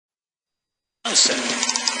Salsa,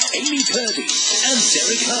 Amy Purdy, and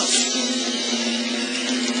Derek Hough.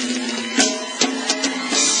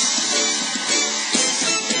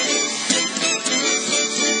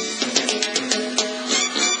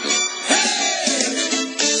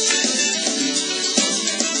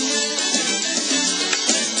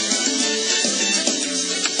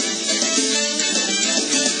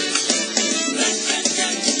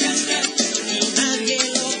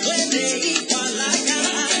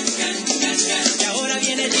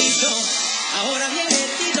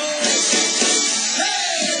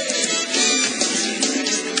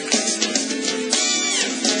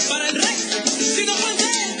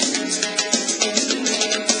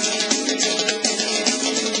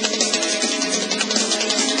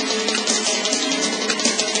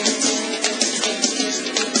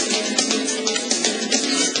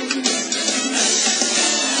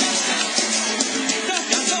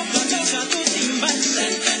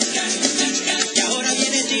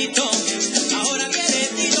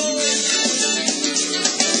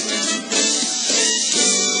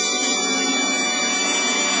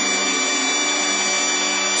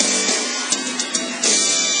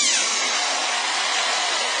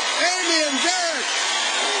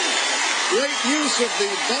 Great use of the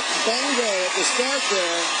bongo at the start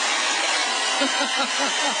there.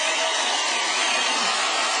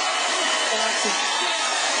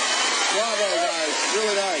 Bravo, guys.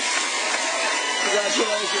 Really nice.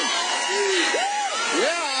 Congratulations.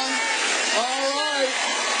 Yeah. All right.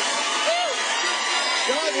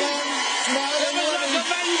 God, Lon. It was like a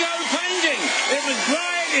Van Gogh painting. It was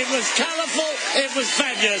bright, it was colourful, it was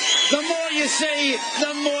fabulous. The more you see,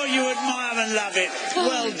 the more you admire and love it.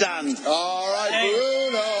 Well done. All right,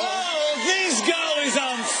 Bruno. Oh, this girl is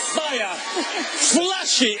on fire.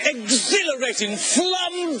 Flashy, exhilarating,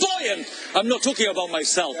 flamboyant. I'm not talking about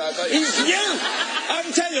myself. It's you.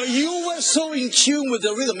 I'm telling you, you were so in tune with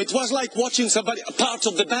the rhythm. It was like watching somebody, a part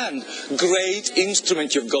of the band. Great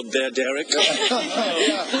instrument you've got there, Derek. Yeah.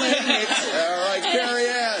 All right, Carrie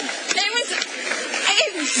Ann.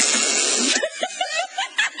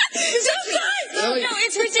 No,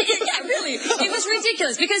 it's ridiculous. Yeah, really. It was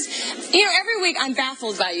ridiculous because, you know, every week I'm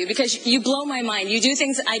baffled by you because you blow my mind. You do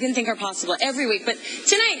things I didn't think are possible every week. But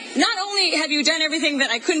tonight, not only have you done everything that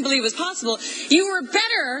I couldn't believe was possible, you were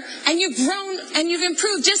better and you've grown and you've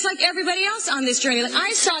improved just like everybody else on this journey. Like,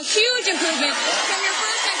 I saw huge improvement from your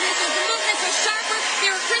first techniques. The movements were sharper, they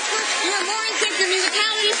were crisper, you were more in sync, your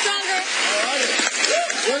musicality is stronger. All right.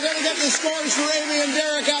 We're going to get the scores for Amy and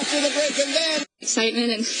Derek after the break, and then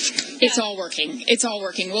excitement, and it's all working. It's all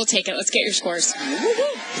working. We'll take it. Let's get your scores.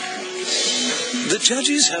 The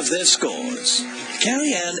judges have their scores.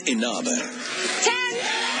 Carrie Ann Inaba, 10.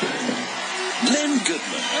 Len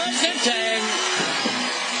Goodman, 10.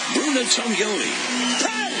 Bruno Tognoli,